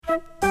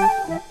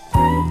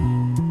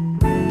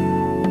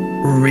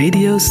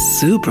Radio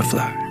Superfly.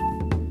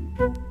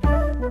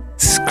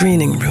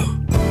 Screening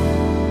Room.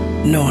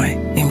 Neu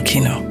im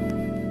Kino.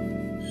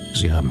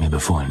 Sie haben mir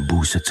befohlen,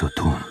 Buße zu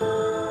tun.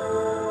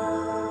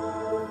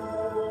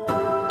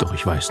 Doch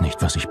ich weiß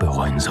nicht, was ich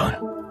bereuen soll.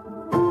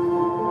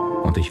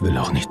 Und ich will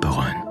auch nicht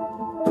bereuen.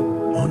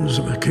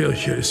 Unsere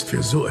Kirche ist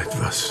für so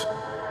etwas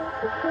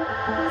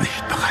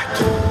nicht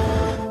bereit.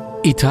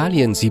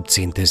 Italien,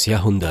 17.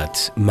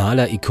 Jahrhundert.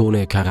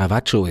 Maler-Ikone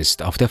Caravaggio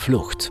ist auf der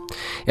Flucht.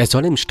 Er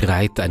soll im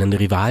Streit einen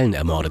Rivalen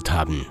ermordet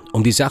haben.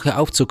 Um die Sache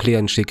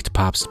aufzuklären, schickt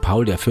Papst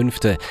Paul V.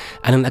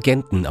 einen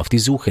Agenten auf die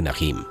Suche nach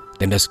ihm.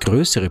 Denn das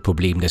größere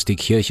Problem, das die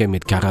Kirche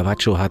mit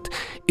Caravaggio hat,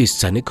 ist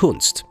seine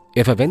Kunst.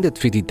 Er verwendet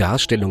für die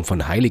Darstellung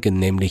von Heiligen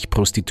nämlich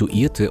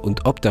Prostituierte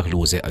und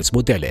Obdachlose als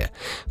Modelle.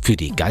 Für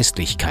die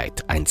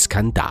Geistlichkeit ein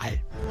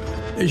Skandal.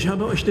 Ich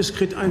habe euch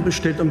diskret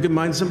einbestellt, um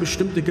gemeinsam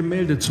bestimmte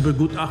Gemälde zu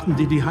begutachten,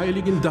 die die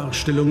heiligen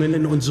Darstellungen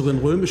in unseren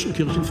römischen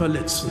Kirchen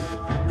verletzen.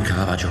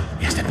 Caravaggio,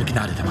 er ist ein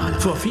begnadeter Maler.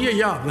 Vor 4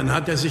 Jahren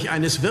hat er sich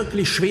eines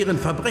wirklich schweren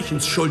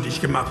Verbrechens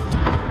schuldig gemacht.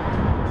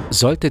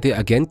 Sollte der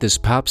Agent des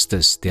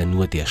Papstes, der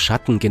nur der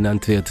Schatten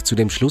genannt wird, zu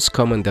dem Schluss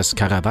kommen, dass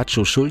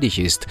Caravaggio schuldig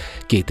ist,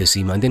 geht es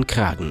ihm an den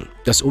Kragen.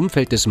 Das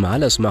Umfeld des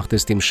Malers macht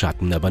es dem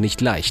Schatten aber nicht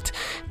leicht,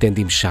 denn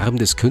dem Charme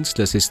des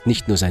Künstlers ist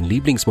nicht nur sein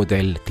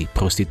Lieblingsmodell, die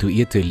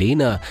Prostituierte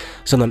Lena,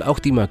 sondern auch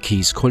die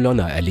Marquise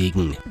Colonna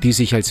erlegen, die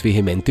sich als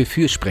vehemente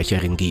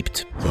Fürsprecherin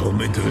gibt.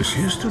 Warum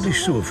interessierst du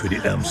dich so für die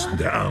Ärmsten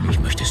der Armen? Ich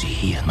möchte sie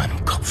hier in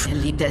meinem Kopf. Er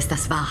liebte es,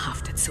 das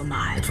Wahrhafte zu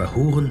malen. Etwa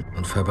Huren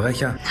und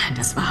Verbrecher? Nein,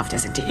 das Wahrhafte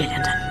sind die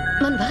Elenden.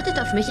 Man wartet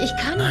auf mich, ich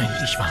kann Nein,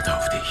 nicht. ich warte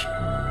auf dich.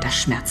 Das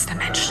Schmerz der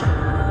Menschen.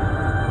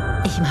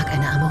 Ich mag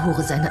eine arme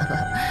Hure sein, aber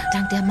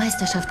dank der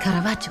Meisterschaft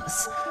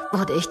Caravaggios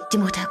wurde ich die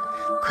Mutter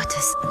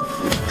Gottes.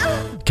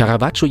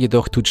 Caravaggio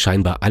jedoch tut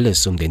scheinbar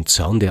alles, um den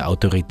Zorn der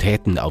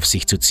Autoritäten auf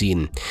sich zu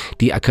ziehen.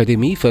 Die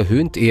Akademie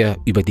verhöhnt er,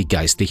 über die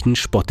Geistlichen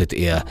spottet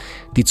er.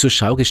 Die zur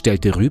Schau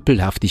gestellte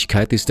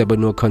Rüpelhaftigkeit ist aber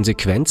nur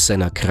Konsequenz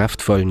seiner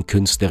kraftvollen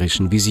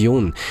künstlerischen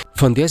Vision,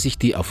 von der sich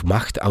die auf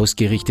Macht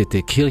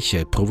ausgerichtete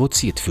Kirche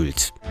provoziert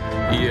fühlt.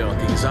 Ihr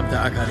und die gesamte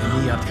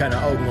Akademie habt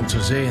keine Augen, um zu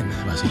sehen,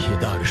 was ich hier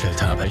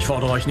dargestellt habe. Ich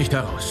fordere euch nicht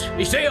heraus.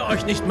 Ich sehe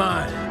euch nicht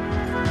mal.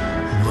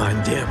 Nur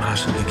ein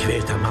dermaßen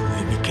gequälter Mann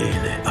wie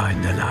Michele war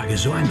in der Lage,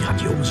 so ein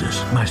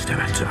grandioses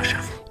Meisterwerk zu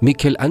erschaffen.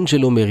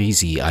 Michelangelo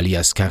Merisi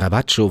alias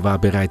Caravaggio war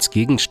bereits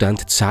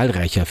Gegenstand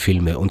zahlreicher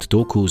Filme und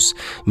Dokus.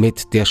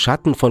 Mit Der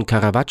Schatten von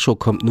Caravaggio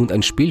kommt nun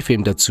ein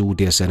Spielfilm dazu,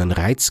 der seinen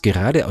Reiz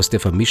gerade aus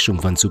der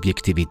Vermischung von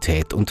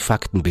Subjektivität und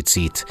Fakten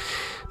bezieht.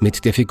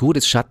 Mit der Figur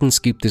des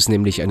Schattens gibt es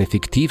nämlich eine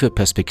fiktive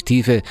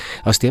Perspektive,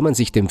 aus der man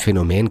sich dem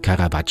Phänomen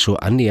Caravaggio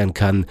annähern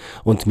kann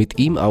und mit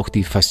ihm auch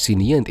die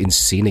faszinierend in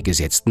Szene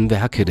gesetzten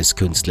Werke des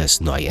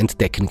Künstlers neu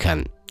entdecken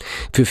kann.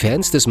 Für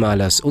Fans des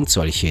Malers und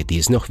solche, die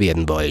es noch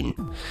werden wollen.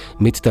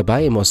 Mit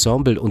dabei im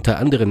Ensemble unter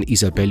anderem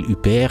Isabelle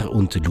Huppert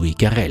und Louis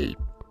Garrel.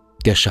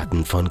 Der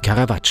Schatten von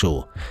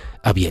Caravaggio.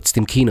 Ab jetzt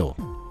im Kino.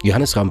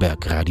 Johannes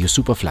Ramberg, Radio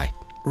Superfly.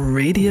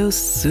 Radio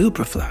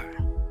Superfly.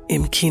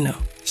 Im Kino.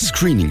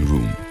 Screening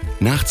Room.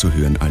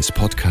 Nachzuhören als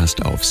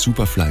Podcast auf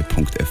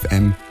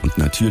superfly.fm und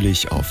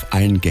natürlich auf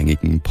allen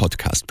gängigen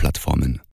Podcast-Plattformen.